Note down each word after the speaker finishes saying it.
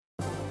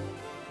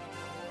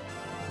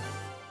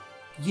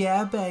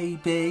Yeah,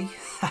 baby.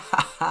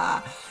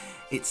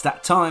 It's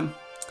that time.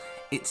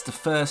 It's the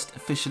first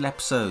official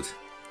episode.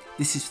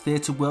 This is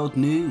Theatre World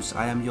News.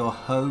 I am your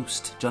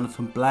host,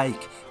 Jonathan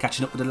Blake,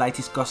 catching up with the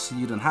latest gossip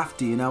you don't have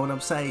to, you know what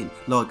I'm saying?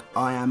 Like,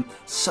 I am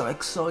so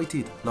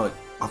excited. Like,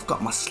 I've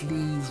got my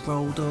sleeves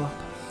rolled up.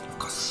 I've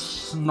got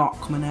snot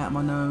coming out of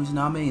my nose, you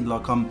know what I mean?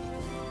 Like, I'm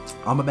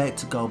about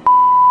to go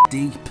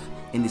deep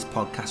in this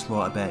podcast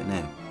right about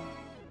now.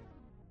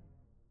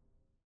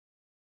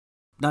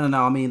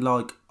 No, I mean,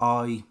 like,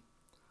 I'm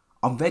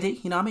ready,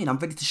 you know what I mean? I'm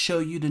ready to show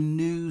you the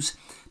news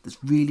that's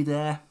really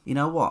there. You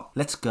know what?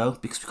 Let's go,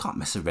 because we can't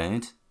mess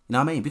around. You know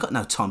what I mean? We've got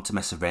no time to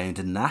mess around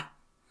and that.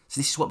 So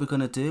this is what we're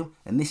going to do,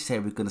 and this is how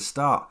we're going to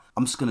start.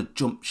 I'm just going to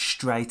jump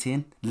straight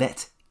in.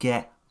 Let's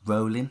get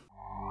rolling.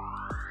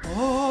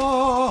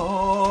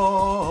 Oh,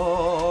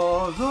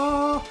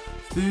 the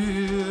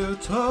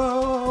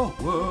Theatre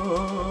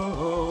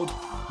World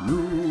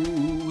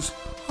News.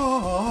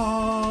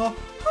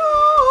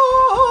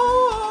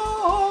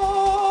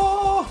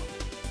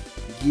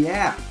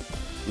 Yeah,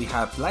 we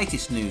have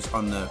latest news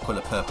on the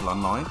Colour Purple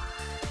online,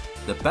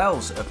 The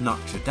Bells of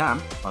Notre Dame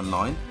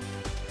online,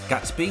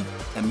 Gatsby,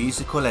 a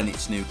musical and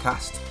its new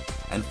cast,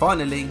 and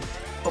finally,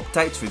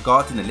 updates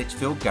regarding the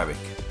Litchfield Garrick.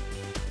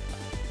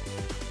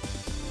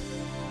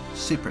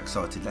 Super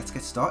excited, let's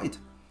get started.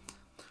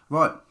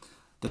 Right,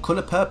 The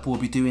Colour Purple will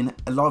be doing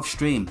a live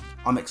stream.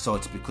 I'm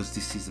excited because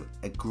this is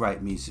a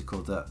great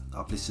musical that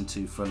I've listened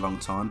to for a long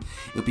time.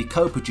 It'll be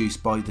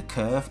co-produced by The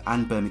Curve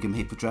and Birmingham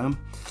Hippodrome,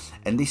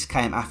 and this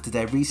came after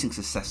their recent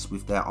success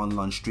with their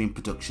online stream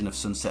production of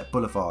Sunset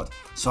Boulevard,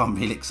 so I'm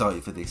really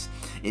excited for this.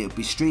 It'll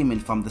be streaming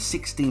from the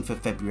 16th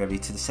of February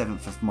to the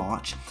 7th of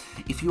March.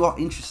 If you are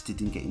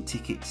interested in getting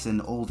tickets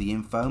and all the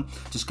info,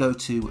 just go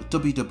to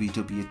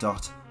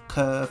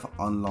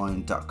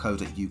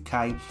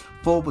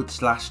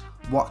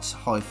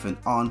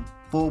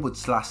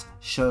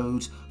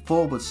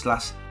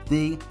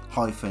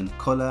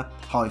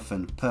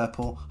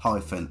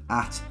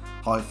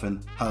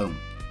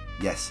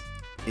Yes,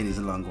 it is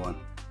a long one,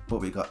 but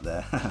we got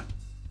there.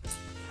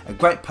 A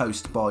great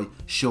post by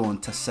Sean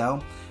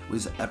Tassell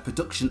was a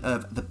production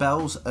of The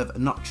Bells of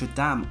Notre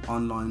Dame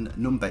online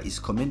number is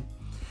coming.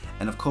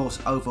 And of course,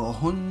 over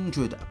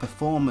 100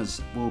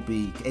 performers will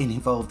be getting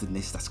involved in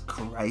this. That's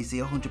crazy,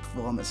 100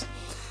 performers.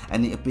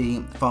 And it'll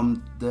be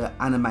from the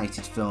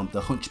animated film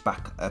The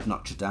Hunchback of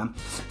Notre Dame.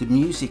 The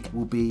music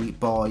will be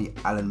by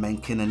Alan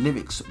Menken and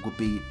lyrics will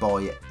be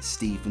by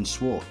Stephen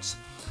Schwartz.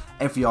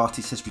 Every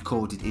artist has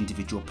recorded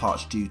individual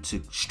parts due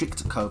to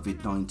strict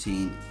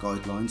COVID-19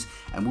 guidelines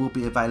and will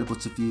be available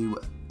to view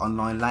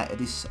online later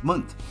this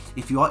month.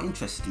 If you are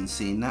interested in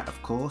seeing that,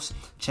 of course,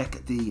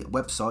 check the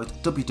website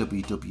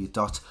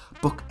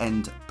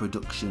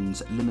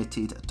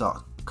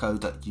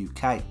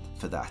www.bookendproductionslimited.co.uk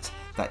for that.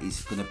 That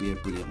is going to be a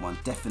brilliant one.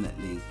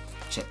 Definitely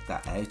check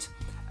that out.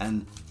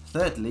 And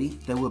thirdly,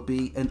 there will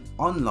be an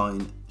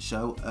online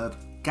show of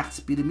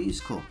Gatsby the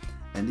Musical,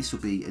 and this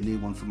will be a new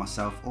one for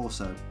myself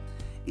also.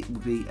 It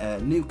will be a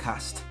new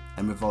cast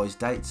and revised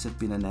dates have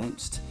been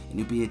announced, and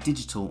it will be a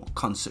digital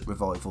concert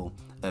revival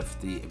of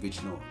the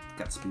original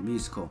Gatsby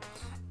musical.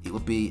 It will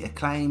be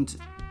acclaimed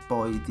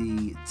by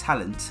the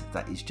talent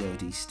that is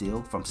Jodie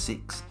Steele from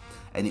Six,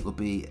 and it will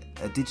be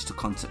a digital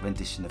concert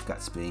rendition of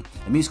Gatsby,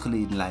 a musical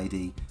leading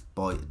lady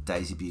by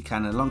Daisy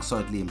Buchanan,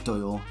 alongside Liam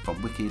Doyle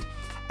from Wicked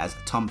as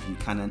Tom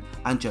Buchanan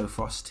and Joe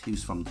Frost,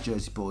 who's from the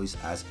Jersey Boys,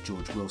 as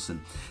George Wilson.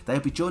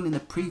 They'll be joining the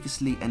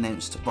previously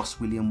announced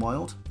Ross William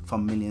Wilde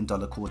from $1 Million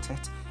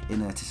Quartet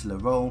in a titular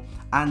role,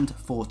 and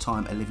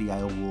four-time Olivier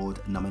Award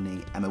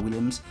nominee Emma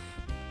Williams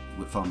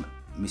from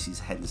Mrs.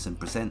 Henderson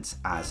Presents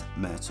as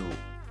Myrtle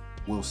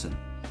Wilson.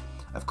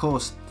 Of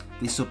course,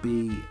 this will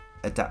be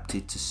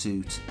adapted to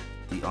suit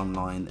the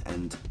online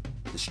and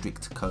the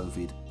strict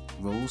COVID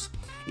rules.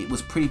 It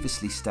was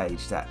previously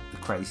staged at the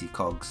Crazy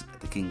Cogs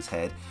at the King's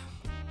Head,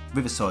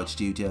 Riverside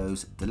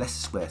Studios, the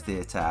Leicester Square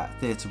Theatre,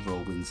 Theatre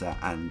Royal Windsor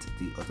and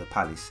the Other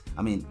Palace.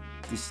 I mean,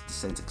 this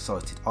sounds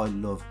excited. I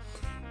love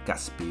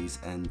Gatsby's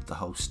and the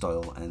whole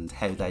style and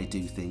how they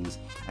do things,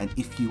 and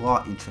if you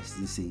are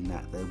interested in seeing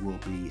that, they will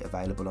be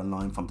available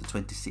online from the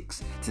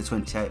 26th to the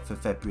 28th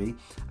of February,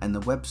 and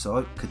the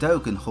website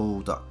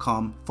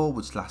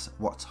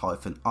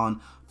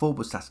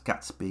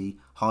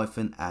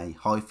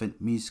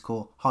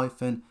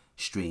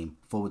cadoganhall.com/watch-on-Gatsby-a-musical-stream/.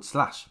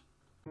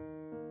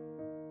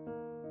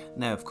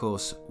 Now, of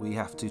course, we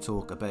have to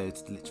talk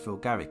about the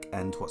Litchfield Garrick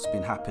and what's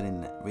been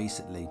happening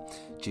recently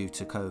due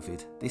to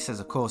COVID. This has,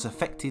 of course,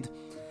 affected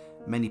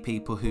many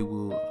people who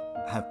will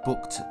have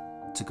booked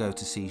to go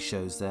to see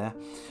shows there.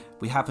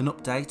 We have an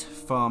update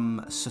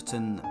from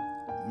Sutton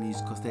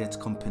Musical Theatre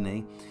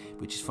Company,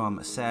 which is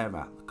from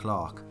Sarah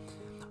Clark.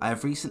 I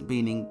have recently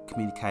been in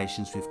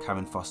communications with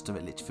Karen Foster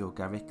at Litchfield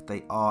Garrick.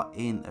 They are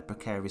in a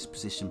precarious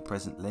position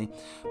presently,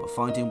 but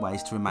finding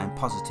ways to remain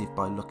positive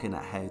by looking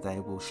at how they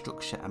will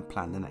structure and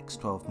plan the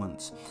next 12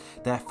 months.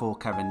 Therefore,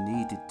 Karen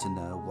needed to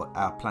know what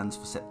our plans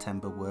for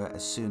September were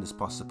as soon as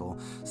possible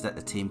so that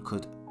the team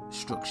could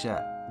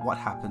structure what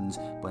happens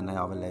when they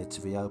are allowed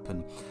to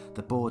reopen.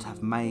 The board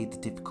have made the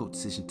difficult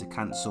decision to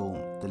cancel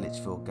the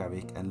Lichfield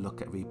Garrick and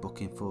look at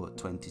rebooking for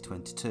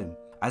 2022.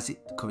 As it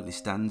currently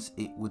stands,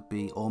 it would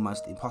be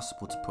almost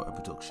impossible to put a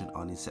production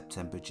on in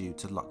September due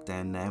to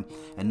lockdown now,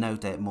 and no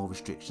doubt more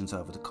restrictions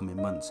over the coming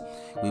months.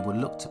 We will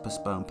look to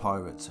postpone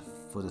Pirates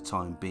for the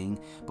time being,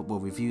 but we'll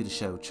review the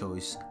show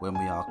choice when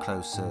we are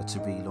closer to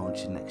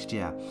relaunching next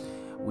year.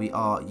 We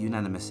are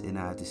unanimous in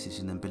our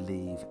decision and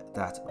believe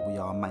that we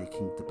are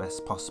making the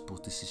best possible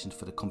decision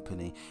for the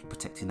company,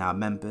 protecting our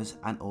members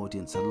and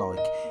audience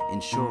alike,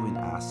 ensuring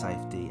our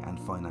safety and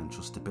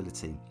financial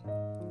stability.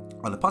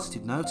 On a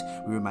positive note,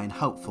 we remain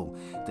hopeful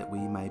that we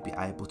may be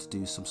able to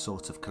do some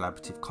sort of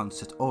collaborative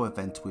concert or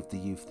event with the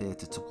Youth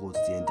Theatre towards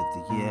the end of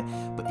the year,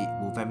 but it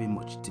will very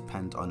much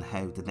depend on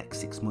how the next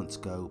 6 months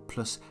go,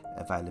 plus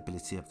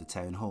availability of the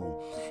Town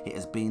Hall. It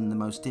has been the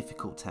most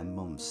difficult 10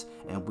 months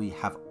and we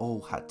have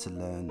all had to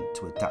learn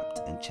to adapt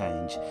and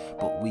change,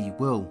 but we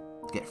will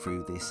get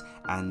through this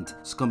and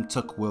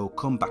Scumtuck will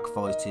come back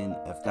fighting,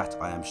 of that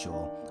I am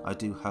sure. I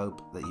do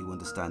hope that you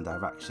understand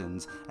our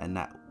actions and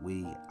that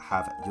we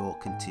have your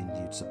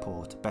continued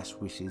support.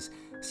 Best wishes,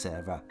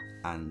 Sarah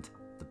and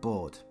the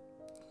board.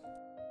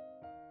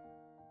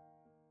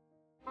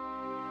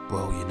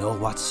 Well, you know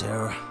what,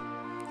 Sarah?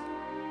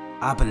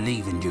 I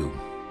believe in you.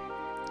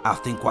 I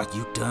think what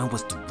you done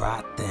was the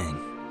right thing.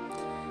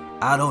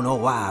 I don't know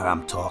why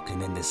I'm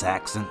talking in this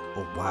accent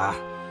or why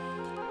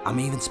I'm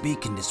even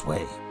speaking this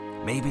way.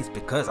 Maybe it's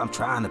because I'm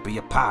trying to be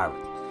a pirate.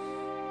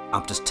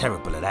 I'm just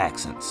terrible at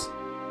accents.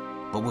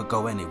 But we'll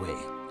go anyway.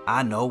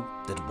 I know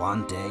that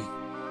one day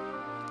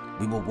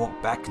we will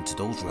walk back into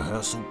those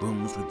rehearsal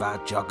rooms with our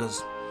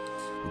joggers,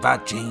 with our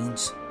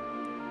jeans,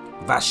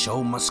 with our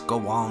show must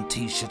go on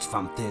t-shirts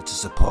from Theatre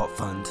Support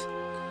Fund.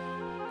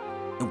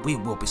 And we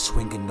will be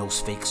swinging those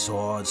fake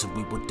swords and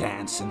we will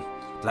dancing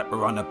like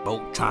we're on a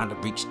boat trying to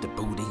reach the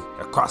booty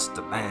across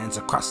the lands,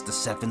 across the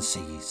 7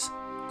 seas.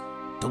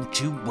 Don't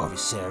you worry,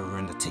 Sarah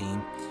and the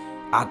team.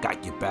 I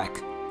got your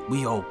back.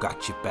 We all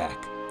got your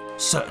back.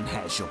 Sutton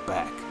has your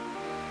back.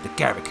 The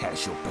Garrick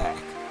has your back.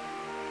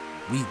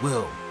 We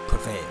will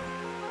prevail.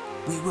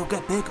 We will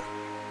get bigger.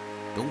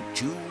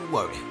 Don't you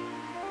worry.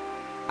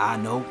 I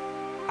know.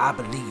 I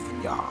believe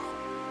in y'all.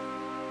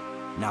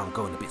 Now I'm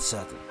going a bit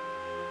southern.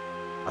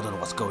 I don't know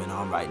what's going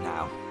on right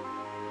now,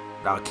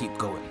 but I'll keep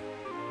going.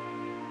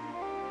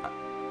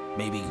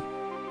 Maybe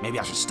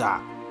I should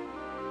stop.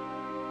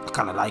 I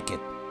kind of like it.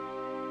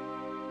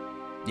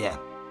 Yeah.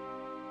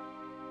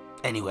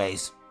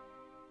 Anyways,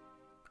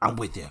 I'm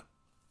with you.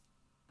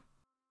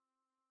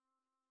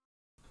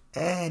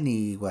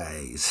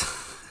 Anyways,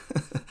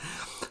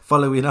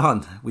 following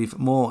on with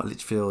more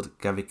Lichfield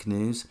Garrick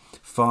news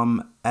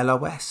from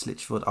LOS,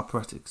 Lichfield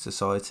Operatic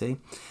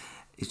Society.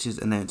 It's just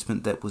an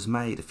announcement that was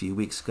made a few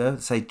weeks ago.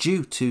 They say,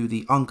 due to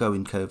the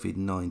ongoing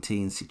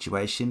COVID-19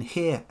 situation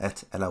here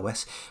at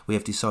LOS, we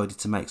have decided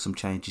to make some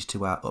changes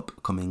to our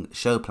upcoming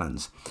show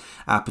plans.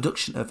 Our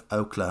production of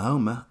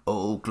Oklahoma,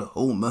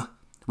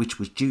 which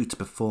was due to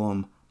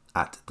perform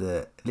at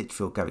the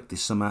Lichfield Garrick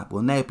this summer,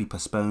 will now be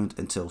postponed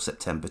until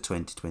September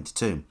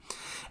 2022.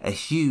 A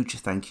huge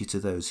thank you to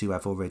those who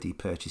have already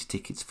purchased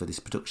tickets for this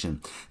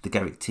production. The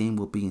Garrick team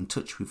will be in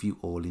touch with you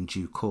all in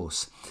due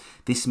course.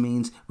 This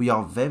means we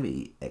are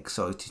very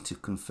excited to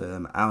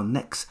confirm our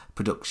next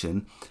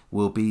production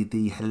will be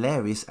the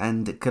hilarious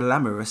and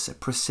glamorous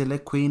Priscilla,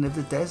 Queen of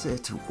the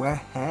Desert.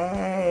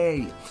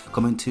 Hey!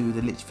 Coming to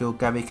the Lichfield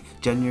Garrick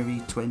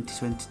January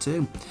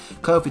 2022.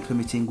 COVID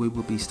permitting, we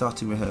will be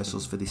starting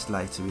rehearsals for this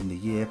later in the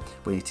year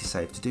when it is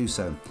safe to do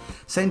so.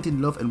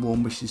 Sending love and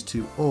warm wishes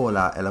to all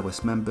our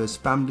LOS members,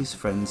 families,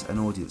 friends and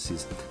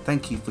audiences.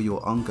 Thank you for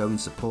your ongoing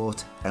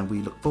support and we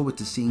look forward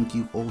to seeing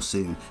you all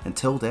soon.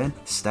 Until then,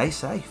 stay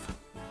safe.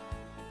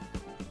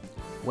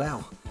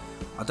 Well,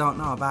 I don't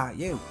know about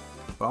you,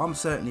 but I'm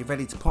certainly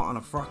ready to put on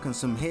a frock and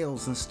some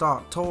heels and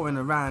start touring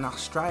around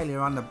Australia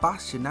on the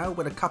bus,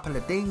 with a couple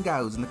of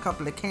dingoes and a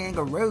couple of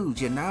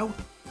kangaroos, And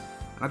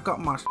I've got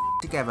my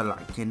together,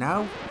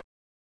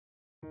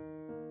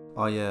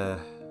 I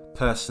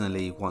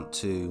personally want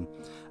to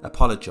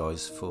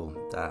apologise for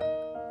that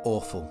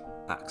awful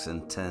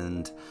accent,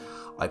 and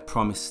I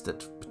promise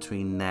that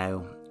between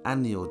now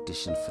and the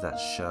audition for that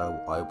show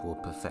I will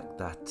perfect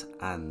that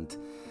and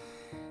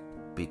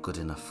be good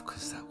enough,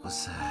 because that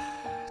was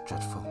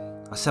dreadful.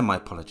 I send my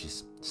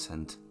apologies. It's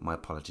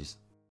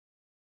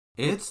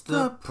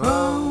the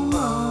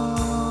promo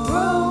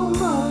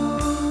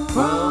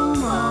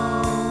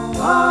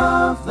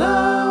of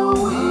the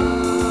week.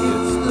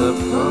 It's the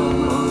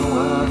promo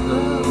of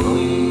the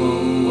week.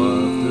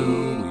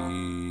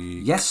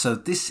 Yes, so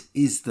this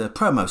is the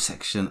promo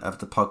section of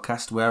the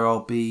podcast where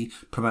I'll be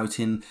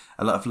promoting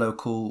a lot of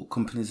local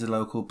companies and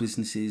local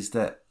businesses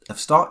that have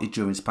started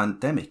during this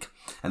pandemic.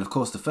 And of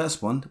course, the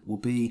first one will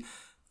be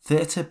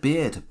Theatre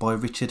Beard by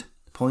Richard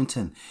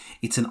Poynton.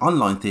 It's an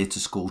online theatre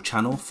school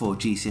channel for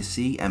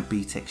GCSE and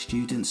BTEC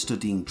students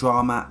studying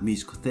drama,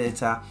 musical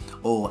theatre,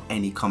 or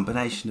any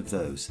combination of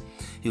those.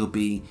 He'll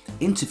be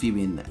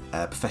interviewing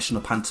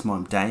professional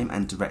pantomime dame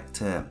and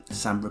director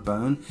Sam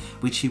Rabone,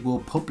 which he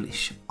will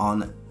publish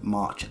on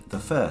March the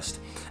 1st.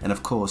 And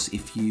of course,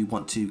 if you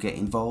want to get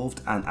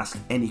involved and ask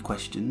any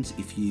questions,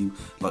 if you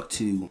like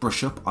to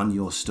brush up on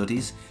your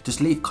studies, just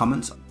leave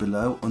comments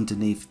below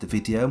underneath the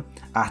video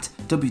at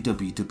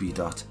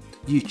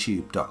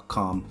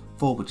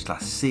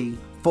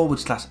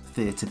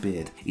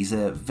www.youtube.com/c/theatrebeard. He's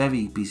a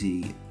very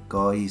busy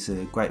guy, he's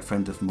a great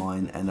friend of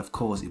mine, and of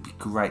course it'd be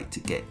great to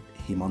get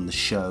him on the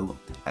show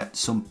at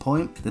some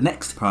point. The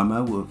next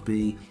promo will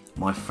be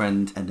my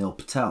friend Anil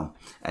Patel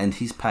and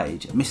his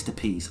page Mr.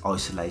 P's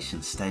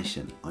Isolation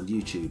Station on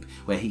YouTube,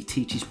 where he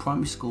teaches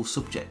primary school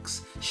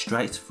subjects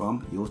straight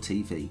from your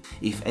TV.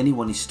 If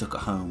anyone is stuck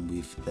at home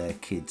with their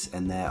kids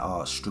and they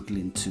are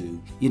struggling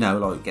to,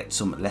 get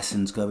some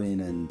lessons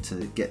going and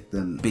to get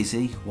them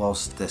busy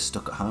whilst they're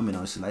stuck at home in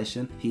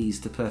isolation,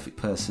 he's the perfect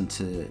person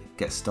to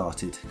get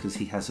started because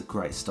he has a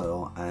great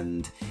style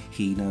and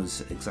he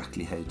knows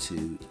exactly how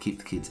to keep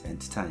the kids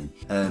entertained.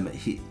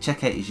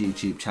 Check out his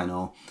YouTube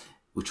channel,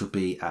 which will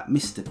be at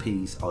Mr.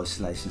 P's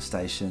Isolation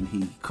Station.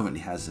 He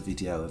currently has a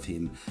video of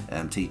him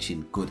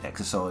teaching good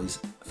exercise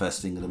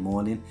first thing in the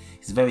morning.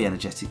 He's a very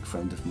energetic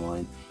friend of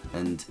mine,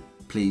 and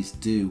please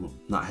do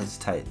not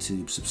hesitate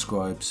to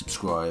subscribe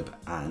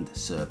and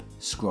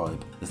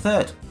subscribe. The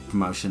third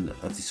promotion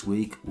of this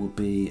week will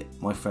be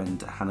my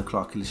friend Hannah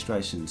Clark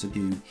Illustrations,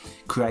 who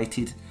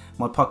created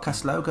my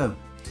podcast logo.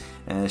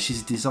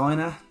 She's a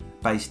designer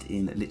based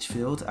in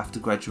Lichfield after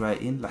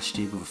graduating last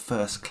year with a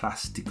first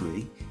class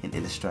degree in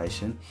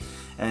illustration,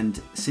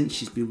 and since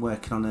she's been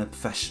working on a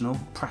professional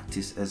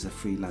practice as a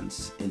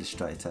freelance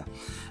illustrator,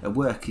 her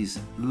work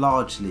is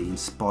largely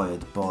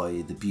inspired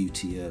by the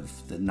beauty of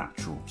the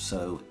natural.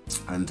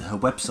 And her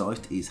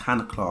website is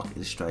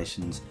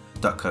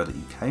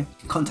hannahclarkillustrations.co.uk.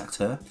 Contact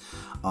her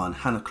on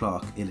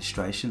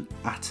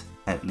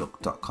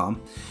hannahclarkillustration@outlook.com,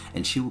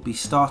 and she will be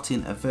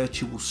starting a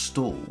virtual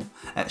stall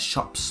at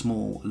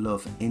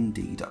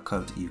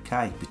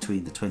shopsmallloveindie.co.uk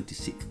between the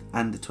 26th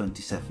and the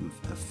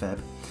 27th of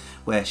Feb,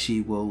 where she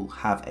will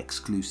have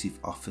exclusive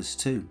offers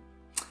too.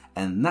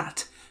 And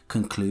that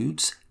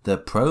concludes the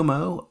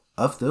promo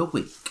of the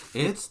week.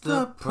 It's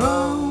the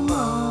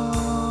promo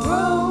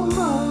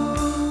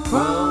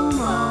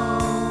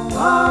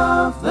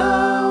of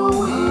the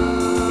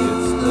week.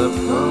 It's the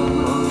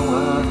promo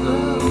of the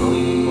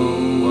week.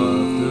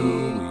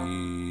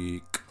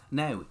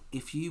 Now,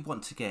 if you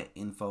want to get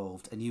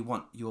involved and you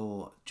want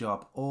your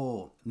job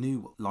or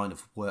new line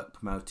of work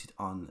promoted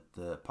on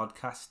the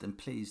podcast, then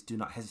please do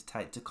not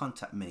hesitate to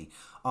contact me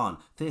on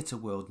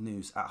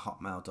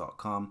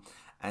theatreworldnews@hotmail.com,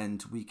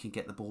 and we can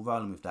get the ball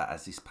rolling with that,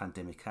 as this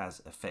pandemic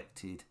has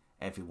affected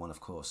everyone,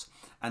 of course.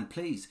 And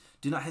please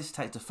do not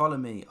hesitate to follow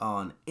me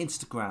on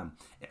Instagram,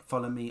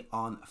 follow me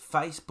on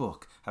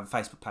Facebook. I have a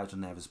Facebook page on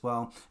there as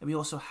well, and we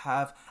also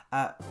have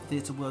a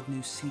Theatre World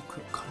News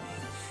secret coming.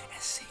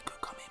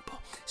 But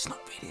it's not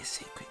really a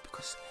secret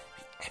because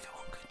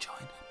everyone can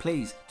join.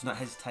 Please do not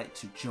hesitate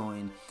to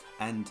join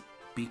and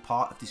be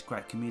part of this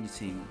great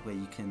community where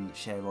you can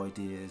share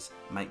ideas,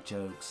 make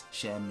jokes,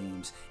 share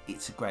memes.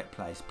 It's a great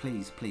place.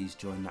 Please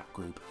join that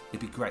group.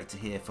 It'd be great to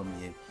hear from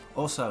you.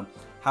 Also,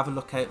 have a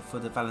look out for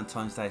the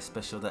Valentine's Day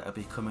special that will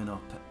be coming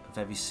up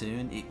very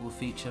soon. It will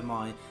feature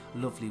my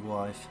lovely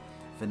wife,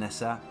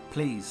 Vanessa.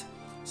 Please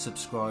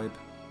subscribe,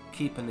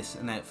 keep a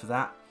listen out for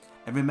that.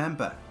 And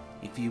remember,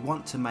 if you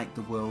want to make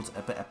the world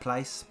a better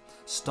place,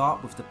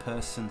 start with the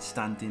person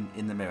standing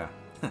in the mirror.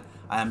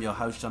 I am your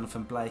host,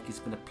 Jonathan Blake. It's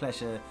been a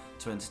pleasure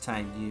to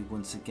entertain you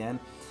once again,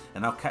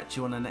 and I'll catch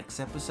you on the next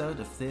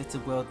episode of Theatre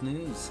World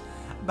News.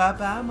 Bye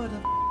bye,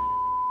 mother.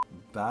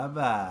 Bye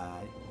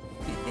bye.